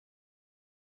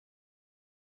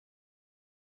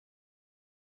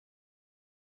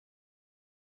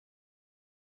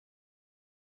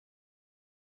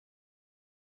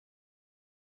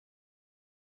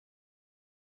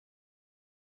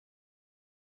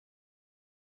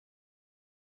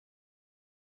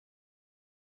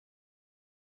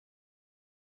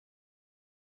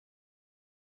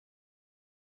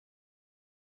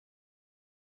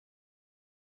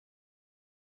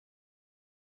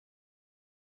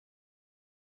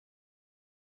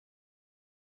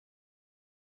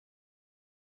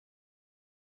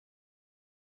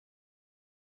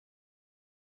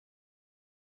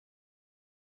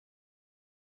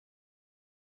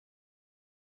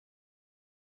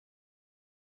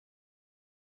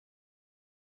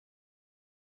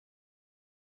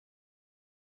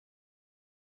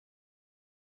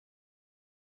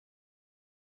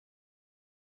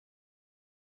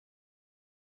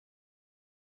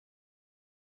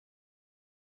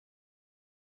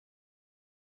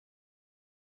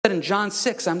said in John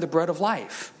 6, I'm the bread of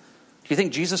life. Do you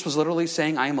think Jesus was literally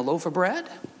saying, I am a loaf of bread?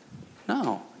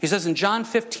 No. He says in John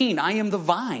 15, I am the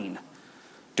vine.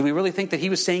 Do we really think that he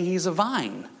was saying he's a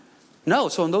vine? No.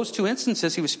 So in those two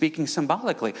instances, he was speaking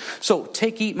symbolically. So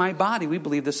take, eat my body. We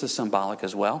believe this is symbolic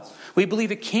as well. We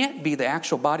believe it can't be the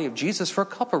actual body of Jesus for a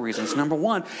couple of reasons. Number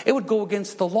one, it would go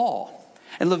against the law.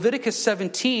 In Leviticus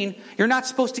 17, you're not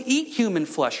supposed to eat human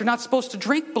flesh. You're not supposed to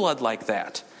drink blood like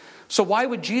that. So why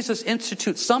would Jesus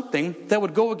institute something that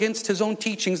would go against his own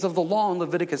teachings of the law in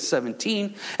Leviticus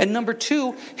 17? And number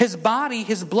two, his body,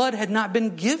 his blood had not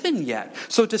been given yet.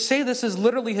 So to say this is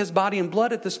literally his body and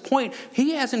blood at this point,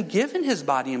 he hasn't given his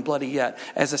body and blood yet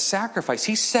as a sacrifice.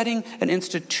 He's setting an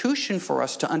institution for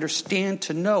us to understand,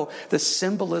 to know the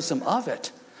symbolism of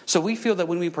it. So we feel that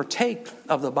when we partake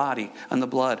of the body and the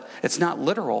blood, it's not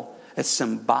literal, it's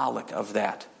symbolic of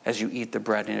that as you eat the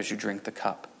bread and as you drink the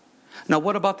cup. Now,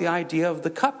 what about the idea of the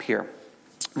cup here?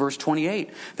 Verse 28,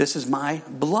 this is my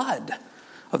blood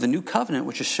of the new covenant,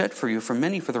 which is shed for you, for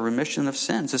many, for the remission of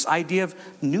sins. This idea of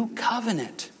new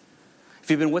covenant. If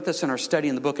you've been with us in our study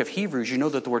in the book of Hebrews, you know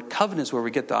that the word covenant is where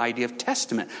we get the idea of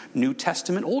testament. New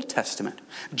Testament, Old Testament.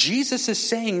 Jesus is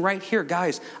saying right here,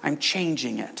 guys, I'm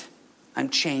changing it. I'm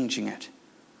changing it.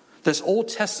 This Old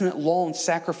Testament law and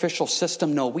sacrificial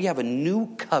system, no, we have a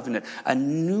new covenant, a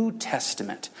New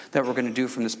Testament that we're going to do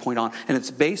from this point on. And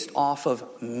it's based off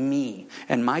of me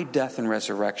and my death and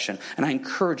resurrection. And I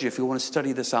encourage you, if you want to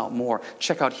study this out more,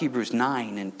 check out Hebrews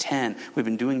 9 and 10. We've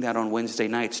been doing that on Wednesday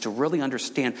nights to really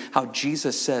understand how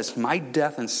Jesus says my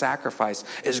death and sacrifice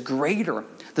is greater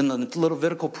than the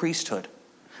Levitical priesthood.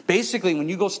 Basically, when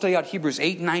you go study out Hebrews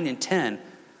 8, 9, and 10,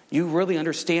 you really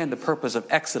understand the purpose of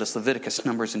Exodus, Leviticus,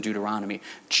 Numbers, and Deuteronomy.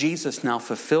 Jesus now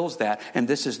fulfills that, and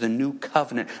this is the new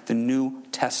covenant, the New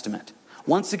Testament.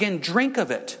 Once again, drink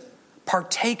of it.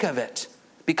 Partake of it.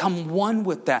 Become one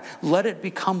with that. Let it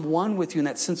become one with you in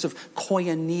that sense of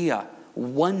koinonia,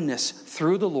 oneness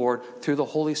through the Lord, through the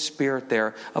Holy Spirit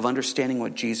there, of understanding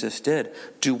what Jesus did.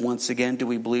 Do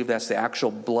we believe that's the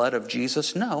actual blood of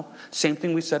Jesus? No. Same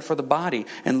thing we said for the body.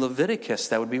 In Leviticus,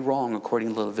 that would be wrong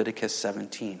according to Leviticus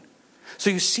 17. So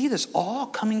you see this all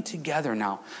coming together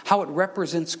now, how it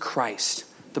represents Christ,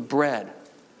 the bread,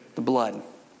 the blood,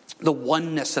 the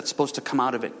oneness that's supposed to come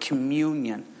out of it,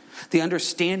 communion, the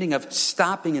understanding of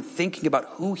stopping and thinking about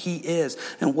who he is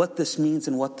and what this means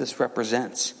and what this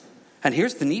represents. And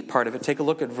here's the neat part of it. Take a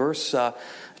look at verse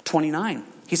 29.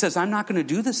 He says, I'm not going to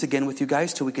do this again with you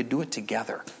guys till we could do it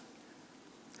together.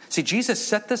 See, Jesus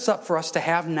set this up for us to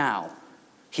have now.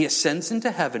 He ascends into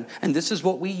heaven, and this is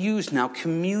what we use now,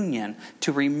 communion,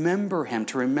 to remember him,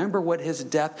 to remember what his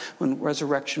death and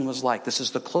resurrection was like. This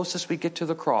is the closest we get to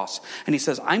the cross. And he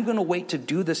says, I'm going to wait to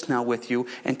do this now with you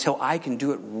until I can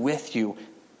do it with you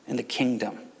in the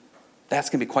kingdom.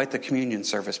 That's going to be quite the communion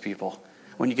service, people,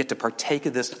 when you get to partake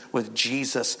of this with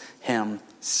Jesus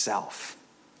himself.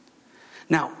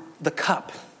 Now, the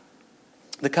cup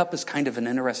is kind of an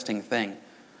interesting thing.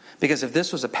 Because if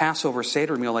this was a Passover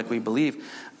Seder meal like we believe,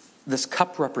 this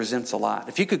cup represents a lot.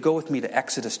 If you could go with me to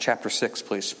Exodus chapter 6,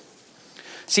 please.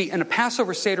 See, in a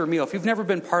Passover Seder meal, if you've never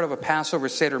been part of a Passover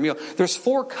Seder meal, there's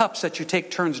 4 cups that you take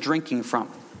turns drinking from.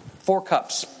 4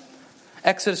 cups.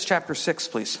 Exodus chapter 6,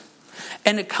 please.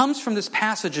 And it comes from this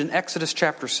passage in Exodus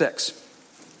chapter 6.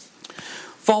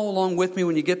 Follow along with me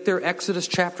when you get there. Exodus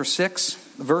chapter 6,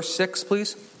 verse 6,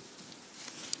 please.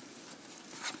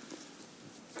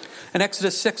 In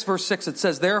Exodus 6, verse 6, it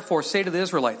says, Therefore say to the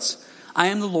Israelites, I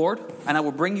am the Lord, and I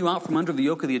will bring you out from under the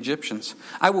yoke of the Egyptians.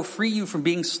 I will free you from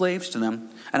being slaves to them,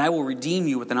 and I will redeem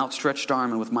you with an outstretched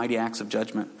arm and with mighty acts of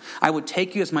judgment. I will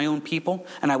take you as my own people,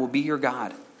 and I will be your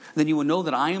God. Then you will know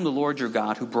that I am the Lord your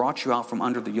God, who brought you out from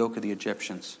under the yoke of the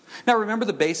Egyptians. Now remember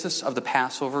the basis of the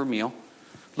Passover meal.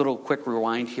 Little quick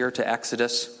rewind here to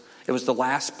Exodus. It was the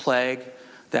last plague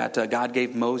that God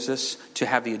gave Moses to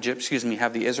have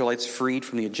the Israelites freed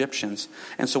from the Egyptians.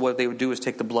 And so what they would do is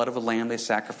take the blood of a lamb they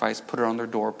sacrificed, put it on their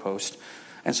doorpost.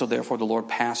 And so therefore the Lord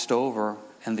passed over,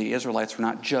 and the Israelites were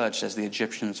not judged as the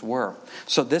Egyptians were.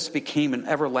 So this became an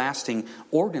everlasting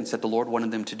ordinance that the Lord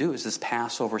wanted them to do, is this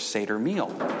Passover Seder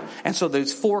meal. And so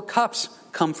those 4 cups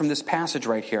come from this passage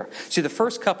right here. See, the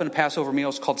first cup in a Passover meal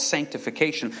is called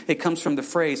sanctification. It comes from the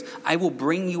phrase, I will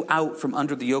bring you out from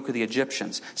under the yoke of the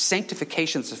Egyptians.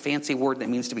 Sanctification is a fancy word that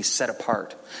means to be set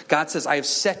apart. God says, I have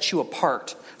set you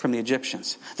apart from the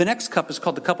Egyptians. The next cup is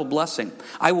called the cup of blessing.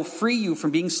 I will free you from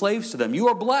being slaves to them. You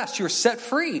are blessed. You are set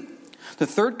free. The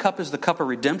third cup is the cup of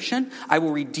redemption. I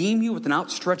will redeem you with an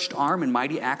outstretched arm and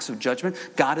mighty acts of judgment.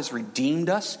 God has redeemed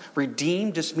us.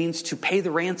 Redeemed just means to pay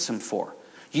the ransom for.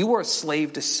 You were a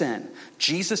slave to sin.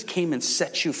 Jesus came and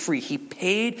set you free. He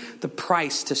paid the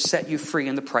price to set you free,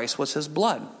 and the price was his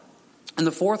blood. And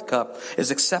the fourth cup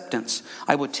is acceptance.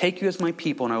 I will take you as my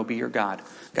people, and I will be your God.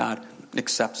 God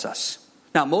accepts us.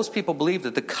 Now, most people believe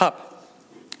that the cup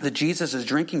that Jesus is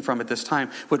drinking from at this time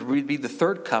would be the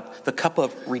third cup, the cup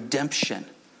of redemption.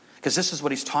 Because this is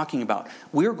what he's talking about.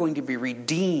 We're going to be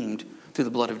redeemed through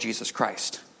the blood of Jesus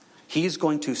Christ. He's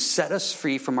going to set us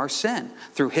free from our sin.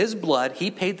 Through his blood, he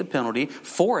paid the penalty.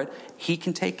 For it, he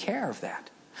can take care of that.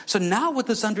 So now with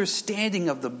this understanding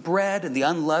of the bread and the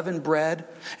unleavened bread,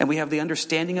 and we have the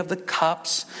understanding of the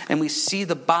cups, and we see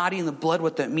the body and the blood,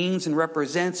 what that means and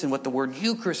represents, and what the word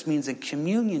Eucharist means and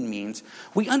communion means,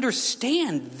 we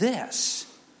understand this.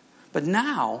 But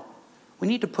now, we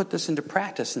need to put this into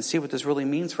practice and see what this really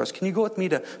means for us. Can you go with me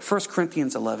to 1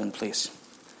 Corinthians 11, please?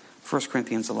 1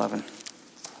 Corinthians 11.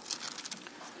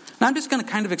 Now I'm just going to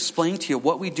kind of explain to you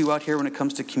what we do out here when it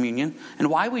comes to communion and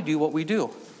why we do what we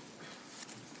do.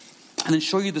 And then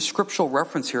show you the scriptural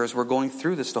reference here as we're going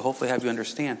through this to hopefully have you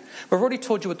understand. But I've already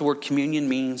told you what the word communion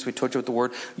means. We told you what the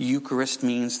word Eucharist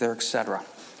means there, etc.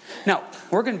 Now,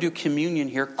 we're going to do communion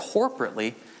here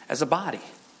corporately as a body.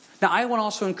 Now, I want to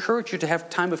also encourage you to have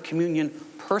time of communion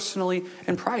personally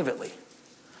and privately.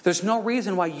 There's no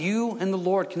reason why you and the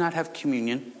Lord cannot have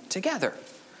communion together.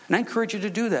 And I encourage you to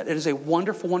do that. It is a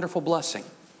wonderful, wonderful blessing.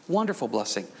 Wonderful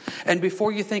blessing. And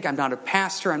before you think, I'm not a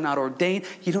pastor, I'm not ordained,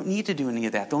 you don't need to do any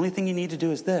of that. The only thing you need to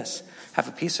do is this. Have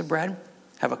a piece of bread,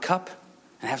 have a cup,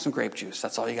 and have some grape juice.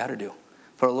 That's all you got to do.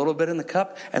 Put a little bit in the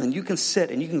cup, and then you can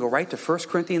sit, and you can go right to 1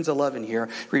 Corinthians 11 here,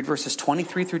 read verses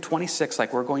 23 through 26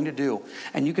 like we're going to do,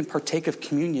 and you can partake of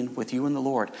communion with you and the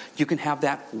Lord. You can have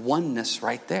that oneness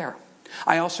right there.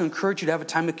 I also encourage you to have a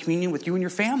time of communion with you and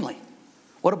your family.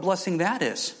 What a blessing that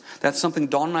is. That's something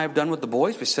Dawn and I have done with the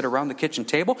boys. We sit around the kitchen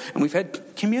table and we've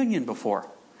had communion before.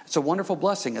 It's a wonderful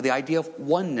blessing. The idea of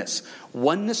oneness.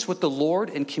 Oneness with the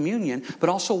Lord in communion, but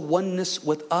also oneness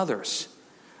with others.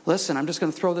 Listen, I'm just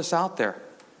going to throw this out there.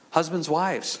 Husbands,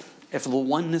 wives, if the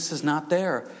oneness is not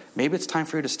there, maybe it's time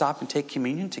for you to stop and take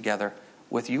communion together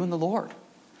with you and the Lord.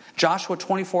 Joshua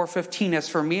 24:15, as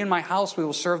for me and my house, we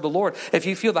will serve the Lord. If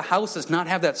you feel the house does not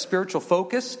have that spiritual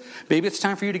focus, maybe it's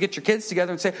time for you to get your kids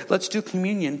together and say, let's do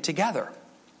communion together.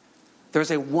 There's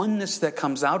a oneness that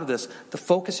comes out of this, the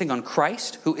focusing on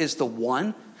Christ, who is the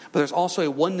one, but there's also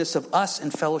a oneness of us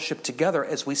in fellowship together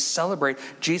as we celebrate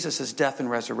Jesus' death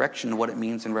and resurrection and what it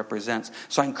means and represents.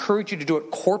 So I encourage you to do it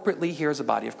corporately here as a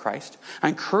body of Christ. I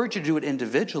encourage you to do it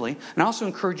individually, and I also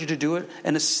encourage you to do it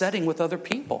in a setting with other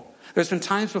people. There's been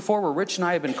times before where Rich and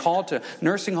I have been called to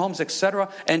nursing homes, etc.,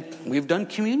 and we've done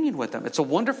communion with them. It's a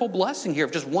wonderful blessing here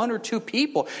of just one or two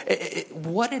people.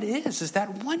 What it is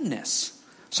that oneness.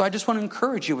 So I just want to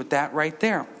encourage you with that right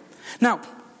there. Now,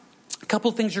 a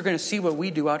couple of things you're going to see what we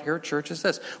do out here at church is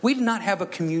this. We do not have a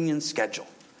communion schedule.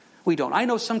 We don't. I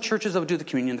know some churches that will do the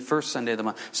communion the first Sunday of the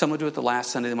month. Some will do it the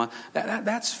last Sunday of the month.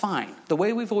 That's fine. The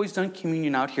way we've always done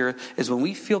communion out here is when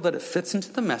we feel that it fits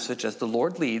into the message as the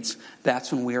Lord leads,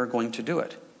 that's when we are going to do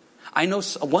it. I know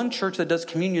one church that does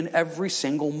communion every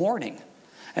single morning.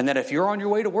 And that if you're on your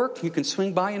way to work, you can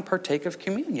swing by and partake of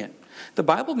communion. The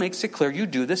Bible makes it clear you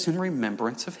do this in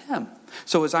remembrance of Him.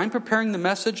 So as I'm preparing the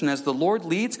message and as the Lord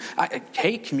leads,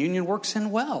 hey, communion works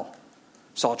in well.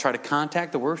 So I'll try to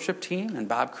contact the worship team and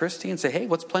Bob Christie and say, hey,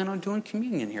 let's plan on doing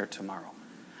communion here tomorrow.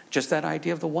 Just that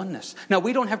idea of the oneness. Now,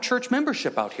 we don't have church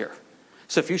membership out here.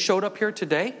 So if you showed up here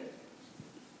today,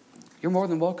 you're more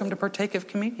than welcome to partake of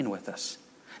communion with us.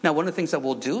 Now, one of the things that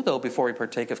we'll do, though, before we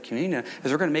partake of communion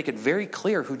is we're going to make it very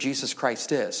clear who Jesus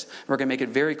Christ is. We're going to make it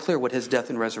very clear what His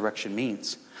death and resurrection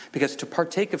means. Because to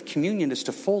partake of communion is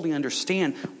to fully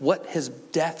understand what His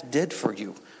death did for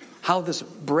you. How this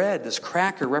bread, this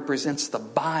cracker represents the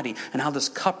body, and how this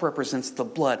cup represents the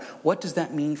blood. What does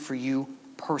that mean for you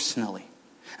personally?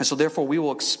 And so therefore we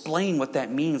will explain what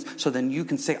that means so then you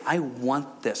can say, I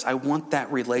want this. I want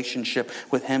that relationship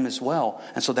with Him as well.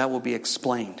 And so that will be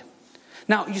explained.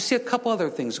 Now, you see a couple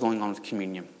other things going on with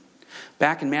communion.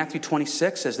 Back in Matthew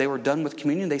 26, as they were done with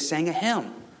communion, they sang a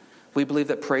hymn. We believe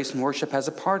that praise and worship has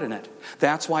a part in it.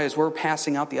 That's why as we're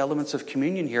passing out the elements of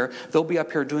communion here, they'll be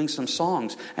up here doing some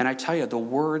songs. And I tell you, the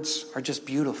words are just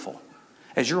beautiful.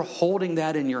 As you're holding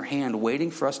that in your hand, waiting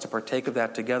for us to partake of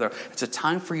that together, it's a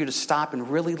time for you to stop and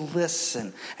really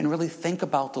listen and really think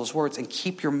about those words and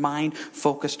keep your mind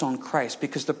focused on Christ.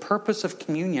 Because the purpose of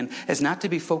communion is not to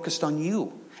be focused on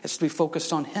you. It's to be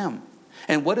focused on Him.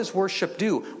 And what does worship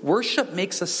do? Worship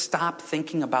makes us stop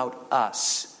thinking about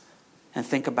us and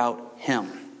think about Him.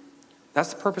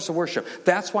 That's the purpose of worship.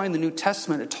 That's why in the New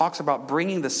Testament it talks about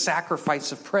bringing the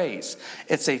sacrifice of praise.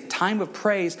 It's a time of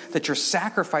praise that you're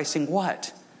sacrificing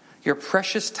what? Your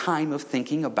precious time of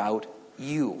thinking about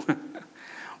you.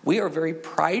 We are very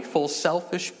prideful,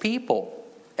 selfish people.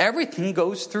 Everything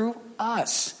goes through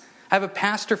us. I have a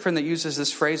pastor friend that uses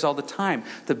this phrase all the time.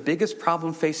 The biggest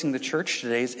problem facing the church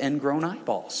today is ingrown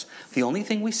eyeballs. The only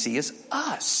thing we see is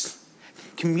us.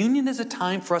 Communion is a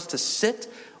time for us to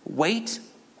sit, wait,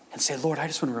 and say, Lord, I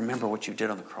just want to remember what you did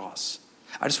on the cross.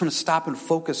 I just want to stop and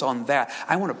focus on that.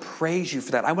 I want to praise you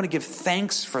for that. I want to give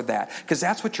thanks for that. Because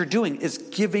that's what you're doing, is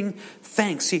giving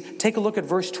thanks. See, take a look at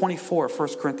verse 24, 1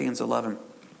 Corinthians 11.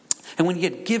 And when you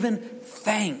get given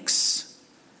thanks,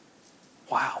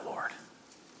 wow, Lord,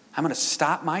 I'm going to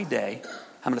stop my day.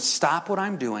 I'm going to stop what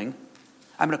I'm doing.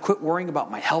 I'm going to quit worrying about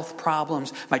my health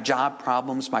problems, my job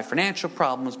problems, my financial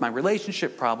problems, my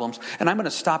relationship problems. And I'm going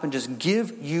to stop and just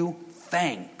give you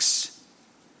thanks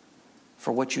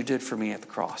for what you did for me at the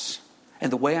cross.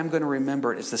 And the way I'm going to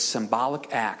remember it is the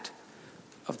symbolic act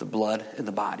of the blood and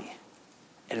the body.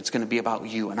 And it's going to be about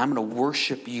you. And I'm going to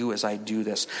worship you as I do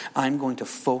this. I'm going to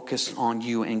focus on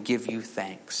you and give you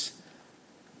thanks.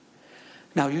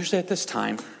 Now, usually at this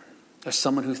time, there's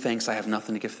someone who thinks I have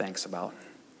nothing to give thanks about.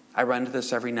 I run into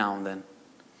this every now and then.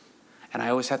 And I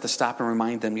always have to stop and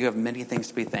remind them, you have many things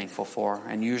to be thankful for.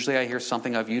 And usually I hear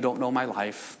something of, you don't know my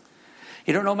life.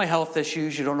 You don't know my health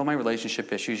issues. You don't know my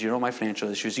relationship issues. You don't know my financial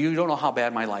issues. You don't know how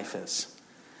bad my life is.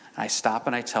 And I stop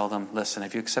and I tell them, listen,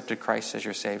 if you accepted Christ as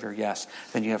your Savior, yes,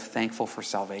 then you have thankful for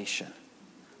salvation.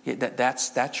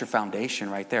 That's your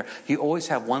foundation right there. You always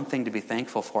have one thing to be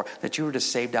thankful for, that you were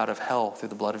just saved out of hell through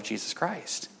the blood of Jesus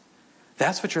Christ.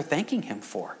 That's what you're thanking him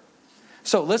for.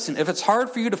 So listen, if it's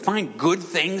hard for you to find good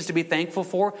things to be thankful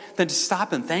for, then just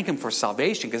stop and thank him for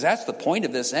salvation, because that's the point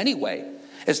of this anyway,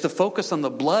 is to focus on the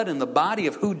blood and the body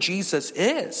of who Jesus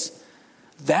is.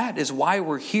 That is why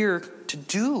we're here to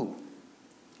do,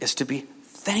 is to be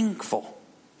thankful.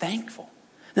 Thankful.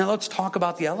 Now let's talk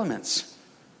about the elements.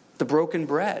 The broken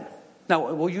bread.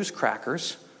 Now we'll use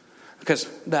crackers, because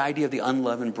the idea of the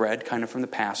unleavened bread, kind of from the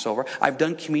Passover. I've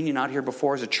done communion out here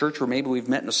before as a church where maybe we've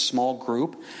met in a small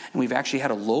group and we've actually had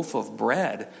a loaf of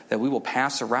bread that we will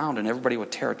pass around and everybody will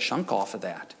tear a chunk off of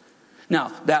that.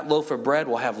 Now, that loaf of bread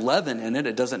will have leaven in it.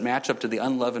 It doesn't match up to the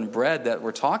unleavened bread that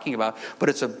we're talking about, but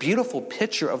it's a beautiful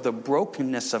picture of the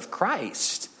brokenness of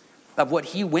Christ, of what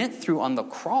he went through on the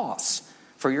cross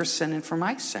for your sin and for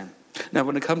my sin. Now,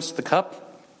 when it comes to the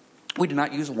cup, we do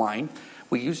not use wine.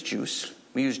 We use juice.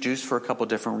 We use juice for a couple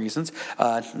different reasons.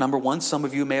 Number one, some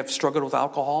of you may have struggled with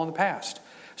alcohol in the past.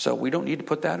 So we don't need to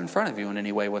put that in front of you in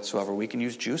any way whatsoever. We can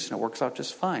use juice and it works out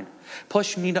just fine.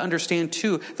 Plus, you need to understand,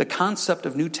 too, the concept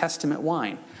of New Testament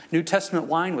wine. New Testament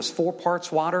wine was 4 parts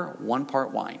water, 1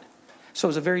 part wine. So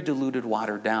it was a very diluted,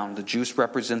 watered down. The juice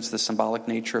represents the symbolic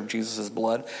nature of Jesus'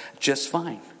 blood just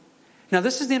fine. Now,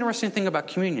 this is the interesting thing about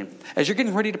communion. As you're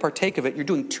getting ready to partake of it, you're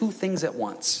doing 2 things at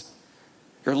once.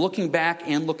 You're looking back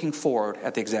and looking forward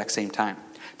at the exact same time.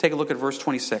 Take a look at verse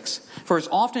 26. For as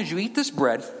often as you eat this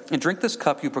bread and drink this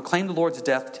cup, you proclaim the Lord's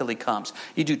death till he comes.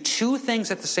 You do 2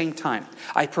 things at the same time.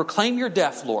 I proclaim your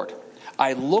death, Lord.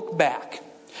 I look back.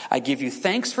 I give you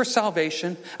thanks for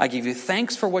salvation. I give you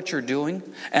thanks for what you're doing.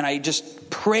 And I just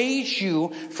praise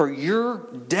you for your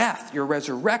death, your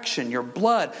resurrection, your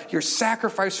blood, your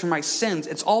sacrifice for my sins.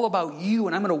 It's all about you.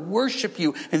 And I'm going to worship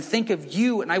you and think of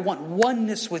you. And I want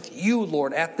oneness with you,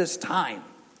 Lord, at this time.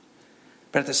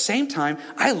 But at the same time,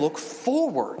 I look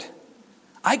forward.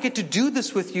 I get to do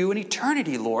this with you in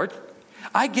eternity, Lord.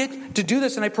 I get to do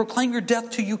this and I proclaim your death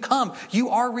till you come. You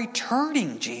are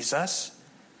returning, Jesus.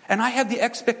 And I have the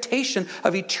expectation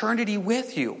of eternity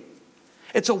with you.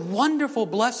 It's a wonderful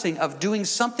blessing of doing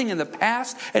something in the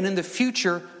past and in the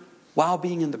future while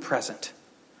being in the present.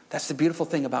 That's the beautiful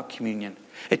thing about communion.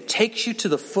 It takes you to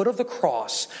the foot of the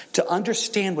cross to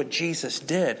understand what Jesus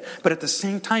did. But at the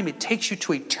same time, it takes you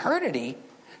to eternity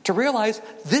to realize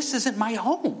this isn't my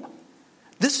home.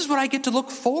 This is what I get to look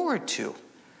forward to.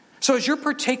 So as you're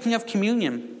partaking of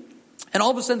communion, and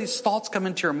all of a sudden these thoughts come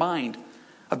into your mind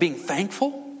of being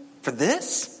thankful for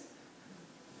this,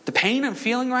 the pain I'm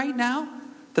feeling right now,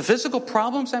 the physical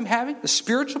problems I'm having, the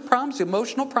spiritual problems, the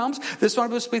emotional problems, this one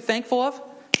I'm supposed to be thankful of.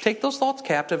 Take those thoughts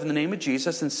captive in the name of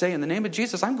Jesus and say, in the name of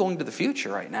Jesus, I'm going to the future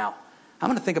right now. I'm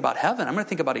going to think about heaven. I'm going to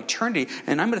think about eternity.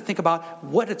 And I'm going to think about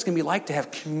what it's going to be like to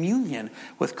have communion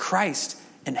with Christ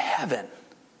in heaven.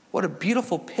 What a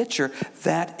beautiful picture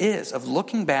that is of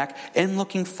looking back and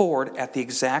looking forward at the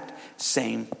exact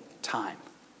same time.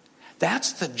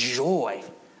 That's the joy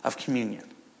of communion.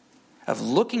 of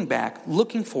looking back,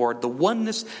 looking forward, the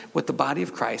oneness with the body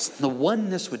of Christ, the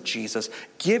oneness with Jesus,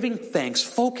 giving thanks,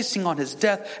 focusing on his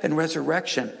death and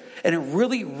resurrection. And it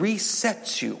really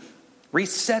resets you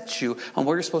on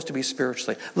where you're supposed to be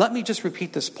spiritually. Let me just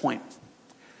repeat this point.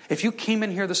 If you came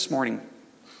in here this morning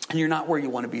and you're not where you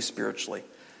want to be spiritually,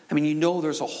 I mean, you know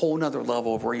there's a whole nother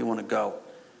level of where you want to go.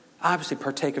 Obviously,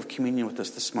 partake of communion with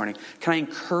us this morning. Can I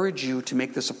encourage you to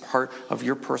make this a part of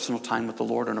your personal time with the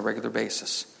Lord on a regular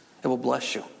basis? It will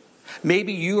bless you.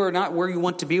 Maybe you are not where you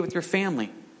want to be with your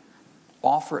family.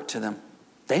 Offer it to them.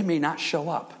 They may not show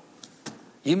up.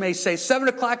 You may say, 7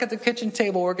 o'clock at the kitchen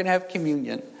table, we're going to have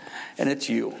communion. And it's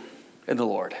you and the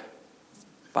Lord.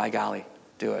 By golly,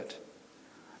 do it.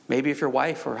 Maybe if your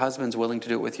wife or husband's willing to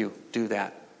do it with you, do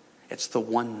that. It's the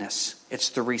oneness. It's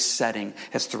the resetting.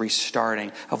 It's the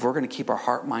restarting of we're going to keep our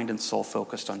heart, mind, and soul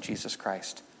focused on Jesus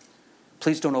Christ.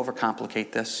 Please don't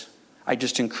overcomplicate this. I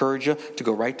just encourage you to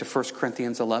go right to 1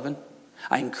 Corinthians 11.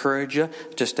 I encourage you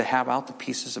just to have out the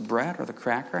pieces of bread or the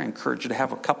cracker. I encourage you to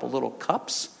have a couple little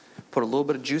cups. Put a little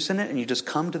bit of juice in it, and you just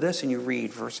come to this and you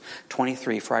read verse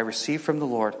 23. For I received from the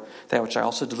Lord that which I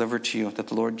also delivered to you, that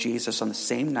the Lord Jesus, on the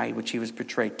same night which he was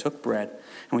betrayed, took bread,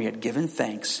 and when he had given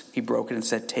thanks, he broke it and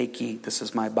said, Take, eat, this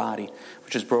is my body,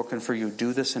 which is broken for you.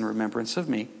 Do this in remembrance of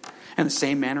me. In the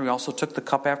same manner, he also took the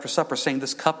cup after supper, saying,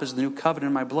 This cup is the new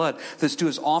covenant in my blood. This do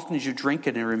as often as you drink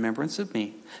it in remembrance of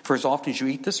me. For as often as you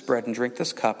eat this bread and drink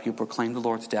this cup, you proclaim the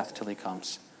Lord's death till he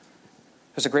comes.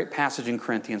 There's a great passage in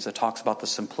Corinthians that talks about the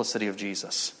simplicity of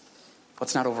Jesus.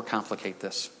 Let's not overcomplicate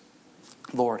this.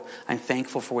 Lord, I'm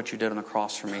thankful for what you did on the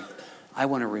cross for me. I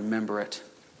want to remember it.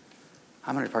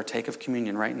 I'm going to partake of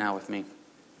communion right now with me.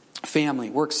 Family,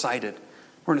 we're excited.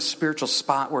 We're in a spiritual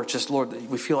spot where it's just, Lord,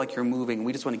 we feel like you're moving.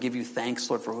 We just want to give you thanks,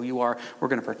 Lord, for who you are. We're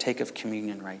going to partake of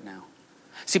communion right now.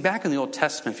 See, back in the Old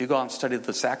Testament, if you go out and study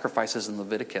the sacrifices in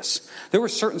Leviticus, there were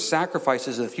certain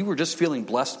sacrifices that if you were just feeling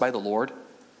blessed by the Lord,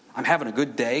 I'm having a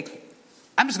good day,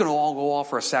 I'm just going to go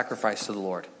offer a sacrifice to the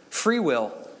Lord. Free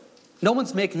will. No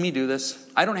one's making me do this.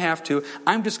 I don't have to.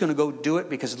 I'm just going to go do it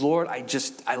because, Lord,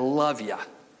 I love you.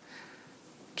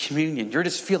 Communion. You're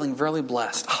just feeling really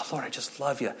blessed. Oh, Lord, I just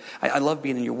love you. I love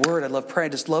being in your word. I love prayer. I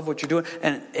just love what you're doing.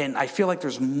 And I feel like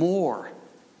there's more.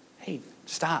 Hey,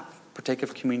 stop. Partake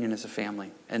of communion as a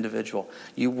family, individual.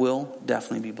 You will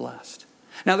definitely be blessed.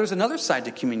 Now, there's another side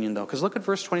to communion, though, because look at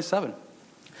verse 27.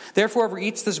 Therefore, whoever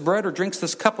eats this bread or drinks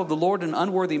this cup of the Lord in an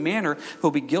unworthy manner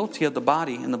will be guilty of the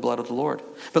body and the blood of the Lord.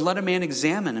 But let a man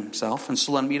examine himself, and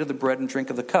so let him eat of the bread and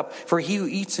drink of the cup. For he who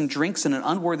eats and drinks in an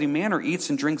unworthy manner eats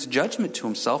and drinks judgment to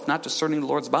himself, not discerning the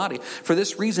Lord's body. For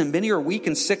this reason, many are weak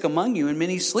and sick among you, and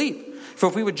many sleep. For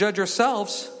if we would judge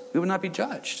ourselves, we would not be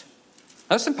judged.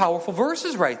 That's some powerful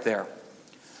verses right there.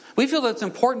 We feel that it's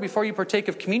important before you partake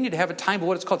of communion to have a time of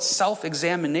what is called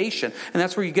self-examination. And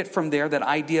that's where you get from there that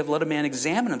idea of let a man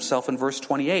examine himself in verse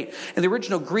 28. In the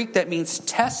original Greek, that means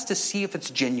test to see if it's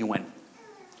genuine.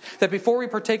 That before we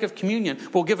partake of communion,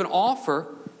 we'll give an offer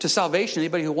to salvation,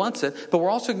 anybody who wants it, but we're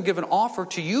also going to give an offer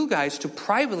to you guys to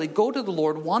privately go to the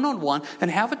Lord one-on-one and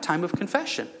have a time of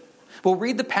confession. We'll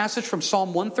read the passage from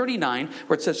Psalm 139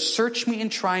 where it says, Search me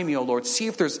and try me, O Lord. See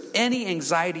if there's any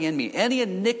anxiety in me, any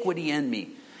iniquity in me,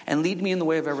 and lead me in the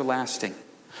way of everlasting.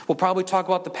 We'll probably talk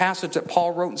about the passage that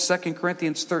Paul wrote in 2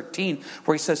 Corinthians 13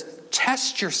 where he says,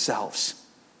 Test yourselves.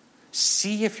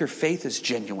 See if your faith is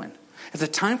genuine. It's a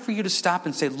time for you to stop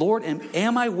and say, Lord,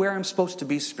 am I where I'm supposed to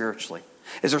be spiritually?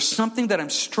 Is there something that I'm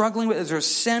struggling with? Is there a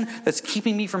sin that's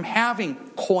keeping me from having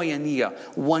koinonia,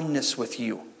 oneness with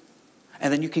you?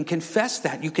 And then you can confess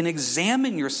that. You can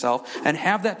examine yourself and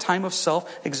have that time of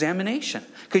self-examination.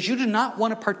 Because you do not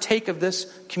want to partake of this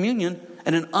communion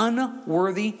in an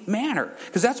unworthy manner.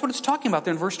 Because that's what it's talking about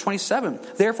there in verse 27.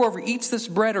 Therefore, whoever eats this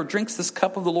bread or drinks this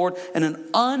cup of the Lord in an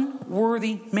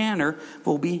unworthy manner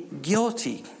will be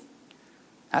guilty.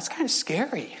 That's kind of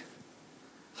scary.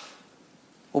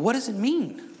 Well, what does it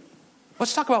mean?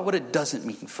 Let's talk about what it doesn't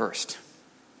mean first.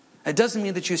 It doesn't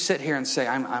mean that you sit here and say,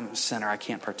 I'm a sinner, I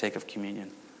can't partake of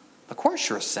communion. Of course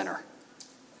you're a sinner.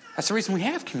 That's the reason we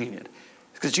have communion.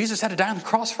 Because Jesus had to die on the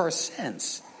cross for our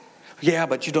sins. Yeah,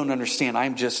 but you don't understand.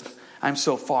 I'm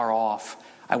so far off.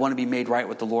 I want to be made right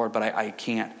with the Lord, but I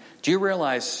can't. Do you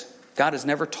realize God has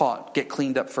never taught, get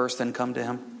cleaned up first, then come to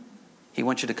him? He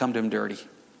wants you to come to him dirty.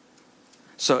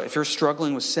 So if you're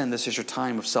struggling with sin, this is your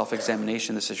time of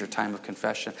self-examination. This is your time of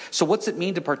confession. So what's it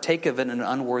mean to partake of it in an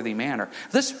unworthy manner?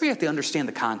 This is where you have to understand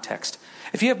the context.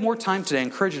 If you have more time today, I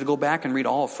encourage you to go back and read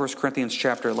all of 1 Corinthians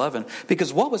chapter 11.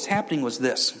 Because what was happening was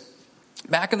this.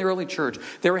 Back in the early church,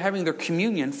 they were having their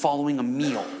communion following a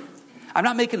meal. I'm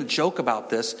not making a joke about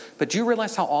this, but do you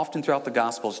realize how often throughout the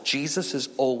Gospels, Jesus is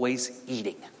always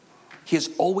eating? He is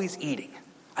always eating.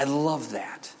 I love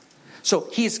that. So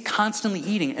he is constantly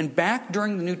eating. And back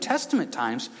during the New Testament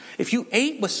times, if you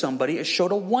ate with somebody, it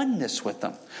showed a oneness with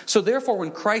them. So therefore, when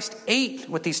Christ ate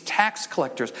with these tax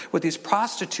collectors, with these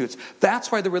prostitutes,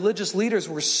 that's why the religious leaders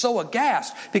were so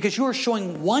aghast, because you were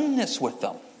showing oneness with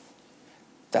them.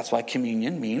 That's why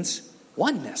communion means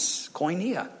oneness,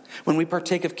 koinonia. When we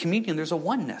partake of communion, there's a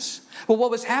oneness. Well, what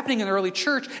was happening in the early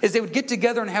church is they would get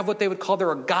together and have what they would call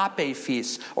their agape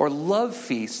feasts or love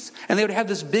feasts. And they would have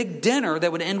this big dinner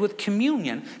that would end with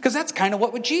communion, because that's kind of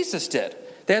what Jesus did.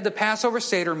 They had the Passover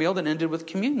Seder meal that ended with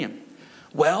communion.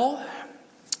 Well,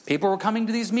 people were coming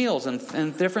to these meals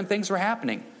and different things were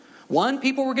happening. One,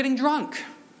 people were getting drunk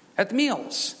at the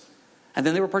meals. And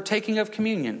then they were partaking of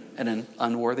communion in an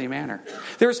unworthy manner.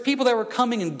 There was people that were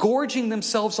coming and gorging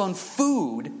themselves on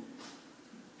food.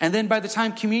 And then by the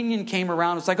time communion came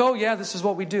around, it's like, oh yeah, this is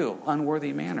what we do,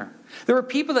 unworthy manner. There were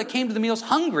people that came to the meals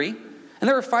hungry, and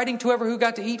they were fighting to whoever who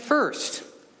got to eat first.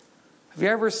 Have you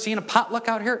ever seen a potluck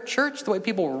out here at church? The way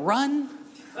people run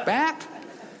back?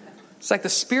 It's like the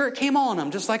Spirit came on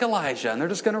them, just like Elijah, and they're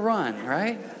just going to run,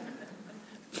 right?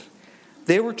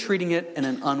 They were treating it in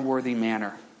an unworthy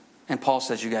manner. And Paul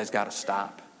says, you guys got to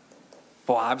stop.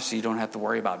 Well, obviously you don't have to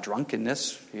worry about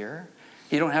drunkenness here.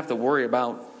 You don't have to worry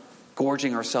about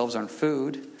gorging ourselves on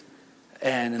food.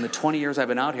 And in the 20 years I've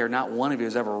been out here, not one of you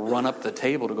has ever run up the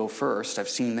table to go first. I've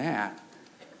seen that.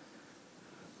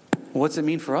 What's it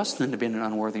mean for us then to be in an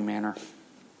unworthy manner?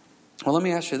 Well, let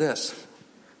me ask you this.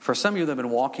 For some of you that have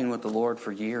been walking with the Lord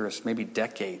for years, maybe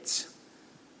decades,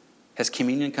 has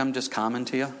communion come just common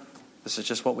to you? This is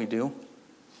just what we do?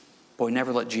 Boy,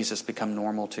 never let Jesus become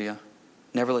normal to you.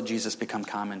 Never let Jesus become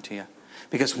common to you.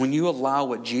 Because when you allow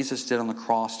what Jesus did on the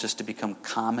cross just to become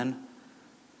common,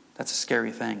 that's a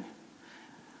scary thing.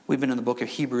 We've been in the book of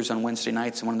Hebrews on Wednesday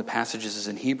nights, and one of the passages is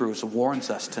in Hebrews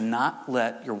warns us to not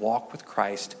let your walk with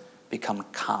Christ become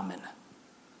common.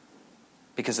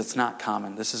 Because it's not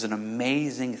common. This is an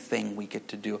amazing thing we get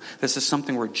to do. This is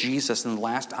something where Jesus, in the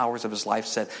last hours of his life,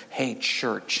 said, hey,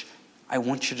 church, I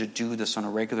want you to do this on a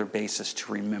regular basis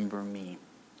to remember me.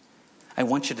 I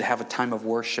want you to have a time of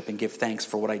worship and give thanks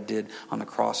for what I did on the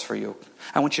cross for you.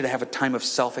 I want you to have a time of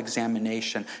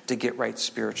self-examination to get right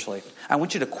spiritually. I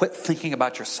want you to quit thinking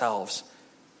about yourselves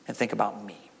and think about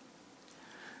me.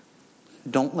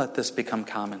 Don't let this become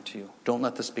common to you. Don't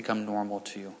let this become normal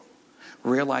to you.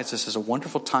 Realize this is a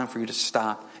wonderful time for you to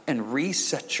stop and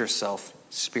reset yourself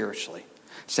spiritually.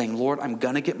 Saying, Lord, I'm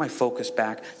going to get my focus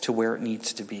back to where it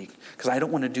needs to be. Because I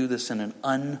don't want to do this in an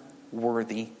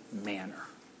unworthy manner.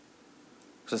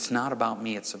 Because it's not about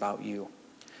me, it's about you.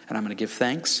 And I'm going to give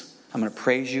thanks, I'm going to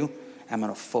praise you, and I'm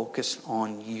going to focus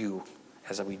on you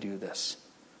as we do this.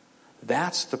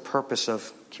 That's the purpose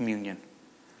of communion.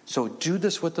 So do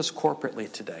this with us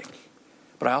corporately today.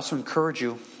 But I also encourage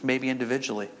you, maybe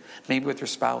individually, maybe with your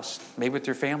spouse, maybe with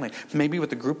your family, maybe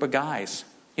with a group of guys.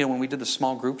 You know, when we did the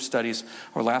small group studies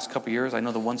over the last couple of years, I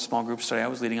know the one small group study I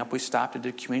was leading up, we stopped and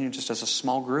did communion just as a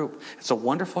small group. It's a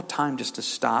wonderful time just to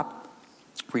stop,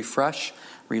 refresh,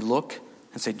 relook,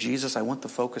 and say, Jesus, I want the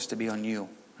focus to be on you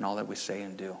and all that we say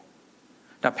and do.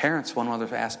 Now, parents, one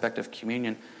other aspect of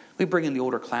communion, we bring in the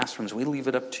older classrooms. We leave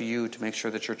it up to you to make sure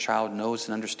that your child knows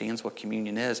and understands what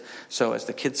communion is. So as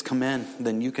the kids come in,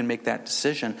 then you can make that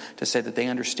decision to say that they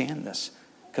understand this.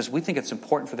 Because we think it's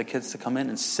important for the kids to come in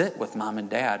and sit with mom and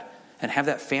dad and have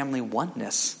that family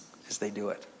oneness as they do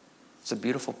it. It's a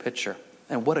beautiful picture.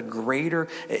 And what a greater,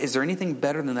 is there anything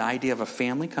better than the idea of a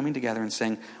family coming together and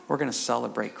saying, we're going to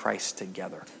celebrate Christ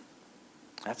together?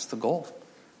 That's the goal,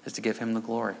 is to give him the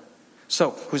glory.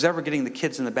 So who's ever getting the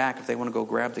kids in the back, if they want to go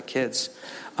grab the kids,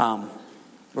 we're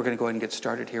going to go ahead and get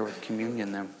started here with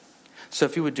communion then. So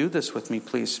if you would do this with me,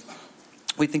 please.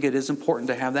 We think it is important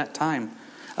to have that time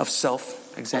of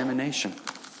self-examination.